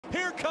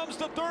comes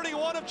the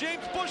 31 of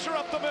James Buescher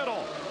up the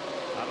middle.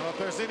 I don't know if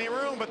there's any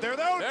room, but there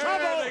trouble.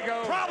 They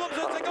go. Problems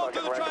as they go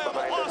through the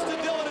triangle.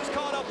 Austin Dillon is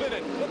caught up in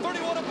it. The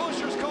 31 of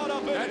Buescher's caught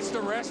up in it. That's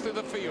the rest of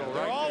the field.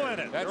 They're all in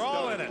it. They're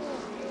all in it.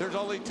 There's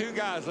only 2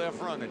 guys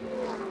left running.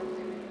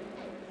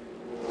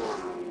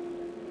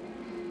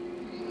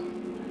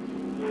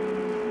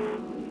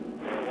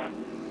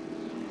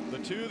 The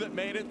 2 that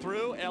made it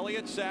through,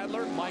 Elliott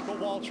Sadler, Michael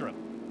Waltrip.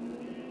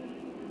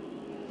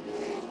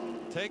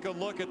 Take a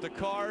look at the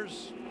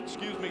cars,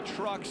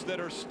 trucks that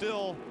are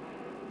still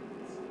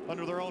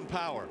under their own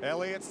power.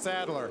 Elliott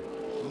Sadler,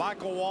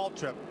 Michael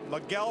Waltrip,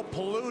 Miguel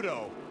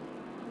Paludo.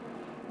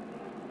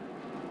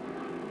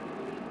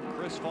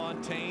 Chris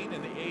Fontaine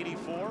in the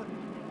 84.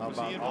 How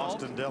about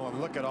Austin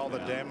Dillon? Look at all the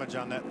damage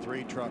on that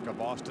 3 truck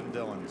of Austin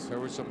Dillon's. There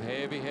was some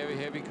heavy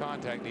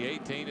contact. The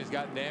 18 has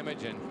got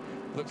damage and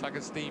looks like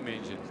a steam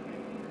engine.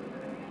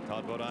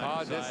 Todd Bodine,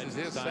 Todd, this is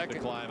his second to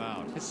climb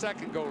out. His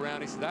second go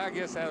round. He said, I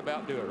guess that'll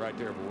about do it right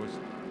there, boys.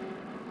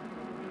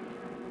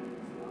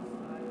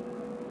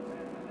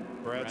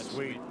 Brad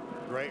Sweet,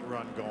 great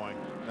run going.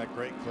 That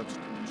great Clips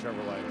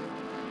Chevrolet.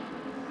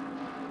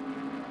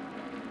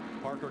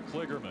 Parker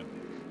Kligerman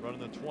running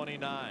the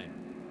 29.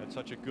 Had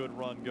such a good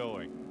run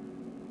going.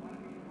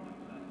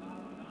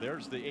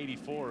 There's the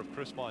 84 of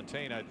Chris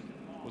Fontaine. I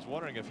was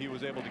wondering if he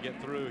was able to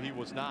get through. He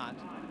was not.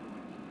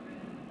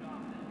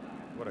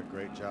 What a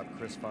great job,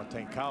 Chris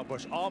Fontaine. Kyle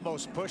Busch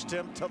almost pushed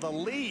him to the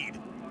lead.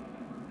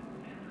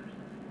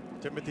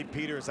 Timothy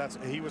Peters,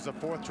 he was the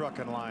 4th truck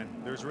in line.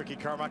 There's Ricky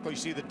Carmichael. You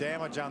see the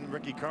damage on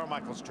Ricky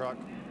Carmichael's truck.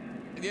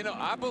 You know,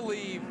 I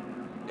believe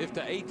if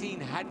the 18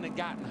 hadn't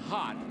gotten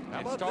hot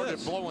and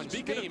started blowing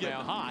steam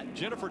out. Hot,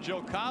 Jennifer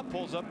Jo Cobb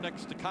pulls up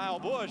next to Kyle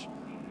Busch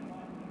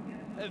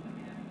and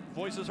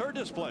voices her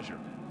displeasure.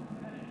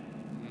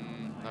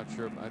 Not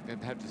sure.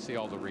 I'd have to see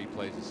all the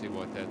replays to see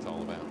what that's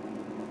all about.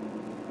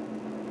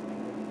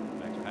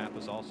 Max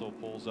Pappas also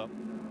pulls up.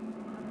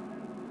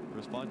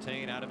 Chris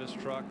Fontaine out of his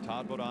truck.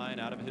 Todd Bodine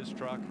out of his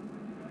truck.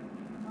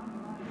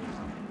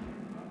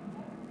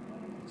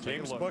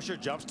 James Buescher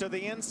jumps to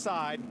the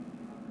inside.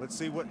 Let's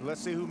see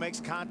who makes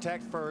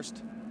contact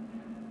first.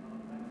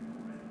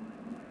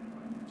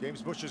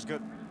 James Buescher's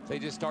good. They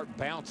just start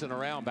bouncing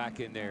around back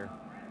in there.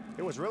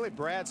 It was really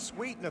Brad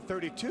Sweet in the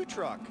 32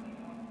 truck.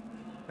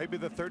 Maybe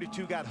the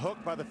 32 got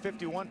hooked by the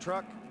 51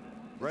 truck.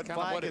 Red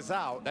flag is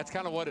out. That's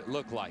kind of what it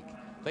looked like.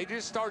 They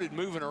just started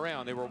moving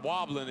around. They were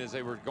wobbling as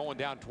they were going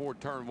down toward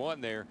turn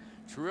 1 there.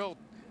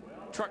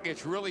 Truck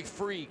gets really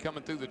free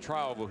coming through the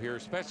tri-oval here,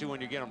 especially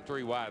when you get them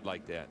 3 wide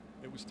like that.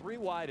 It was 3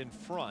 wide in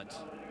front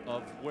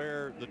of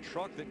where the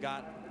truck that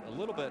got a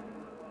little bit.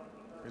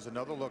 Here's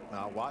another look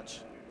now. Watch.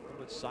 A little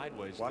bit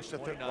sideways. Watch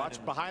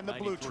behind the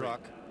blue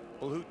truck.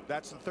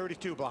 That's the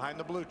 32 behind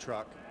the blue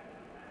truck.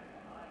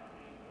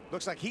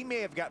 Looks like he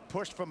may have got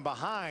pushed from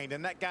behind,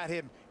 and that got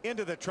him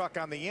into the truck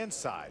on the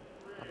inside.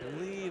 I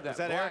believe that. Is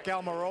that Eric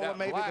Almirola,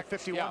 maybe the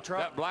 51 truck?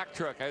 That black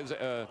truck has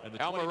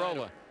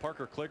Almirola.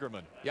 Parker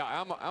Kligerman.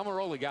 Yeah,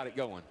 Almirola got it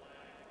going.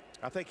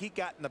 I think he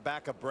got in the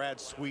back of Brad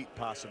Sweet,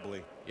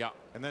 possibly. Yeah.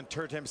 And then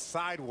turned him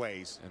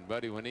sideways. And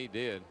buddy, when he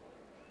did.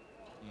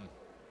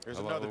 Here's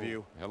another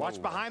view.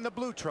 Watch behind the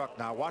blue truck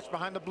now. Watch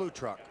behind the blue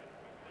truck.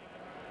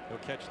 He'll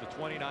catch the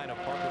 29 of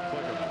Parker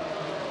Kligerman.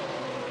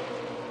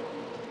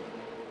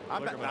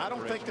 I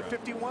don't think the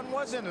 51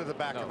 was into the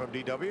back of him,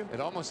 DW.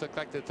 It almost looked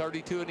like the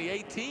 32 and the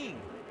 18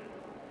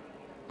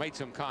 made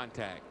some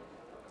contact.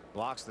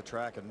 Blocks the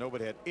track and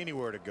nobody had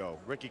anywhere to go.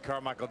 Ricky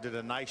Carmichael did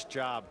a nice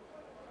job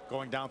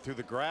going down through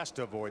the grass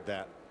to avoid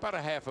that. About a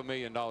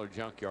 $500,000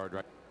 junkyard,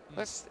 right?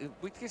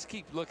 We just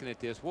keep looking at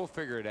this. We'll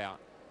figure it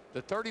out.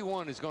 The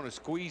 31 is going to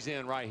squeeze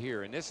in right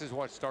here, and this is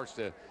what starts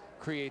to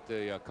create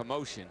the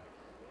commotion.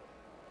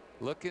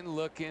 Looking.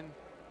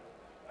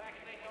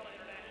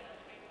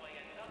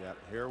 Yeah,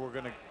 here we're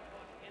going to.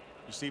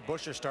 You see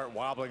Buescher start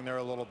wobbling there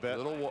a little bit.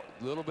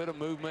 Little bit of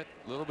movement.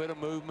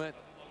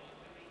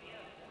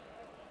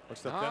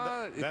 What's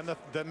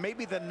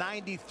maybe the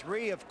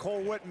 93 of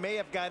Cole Witt may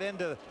have got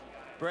into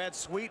Brad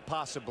Sweet,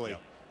 possibly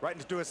right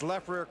into his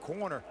left rear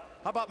corner.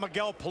 How about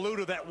Miguel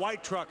Paludo, that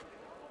white truck,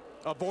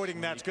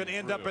 avoiding that's going to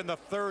end up in the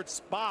 3rd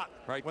spot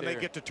when they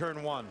get to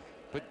turn 1.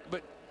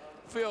 But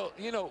Phil,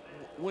 you know,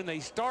 when they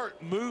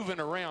start moving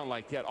around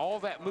like that, all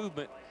that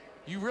movement,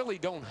 you really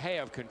don't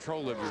have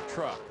control of your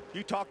truck.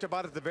 You talked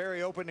about at the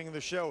very opening of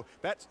the show.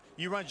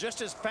 You run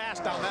just as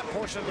fast down that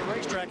portion of the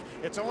racetrack.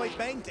 It's only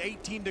banked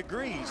 18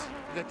 degrees.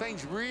 The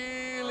things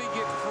really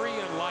get free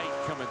and light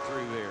coming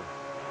through there.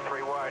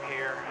 3 wide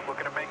here.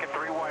 Looking to make it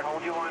 3 wide.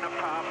 Hold your line up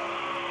top.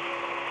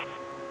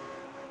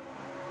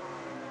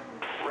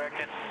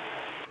 Wrecking.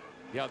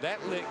 Yeah,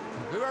 that lick.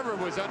 Whoever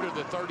was under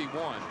the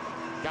 31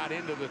 got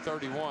into the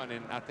 31,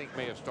 and I think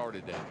may have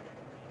started that.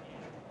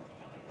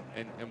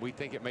 And we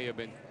think it may have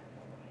been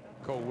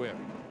Cole Witt.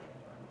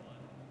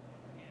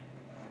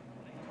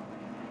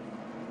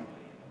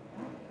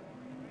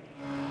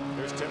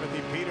 There's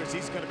Timothy Peters.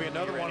 because he's going to be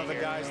another one of the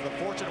guys, the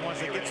fortunate ones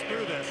that gets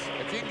through this.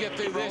 If you can get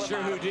through this,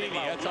 you're Houdini.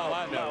 That's all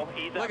I know.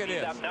 Look at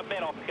this.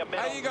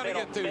 How are you going to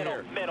get through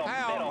here?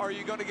 How are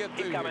you going to get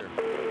through here?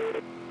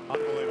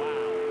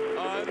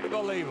 Unbelievable.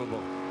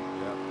 Unbelievable.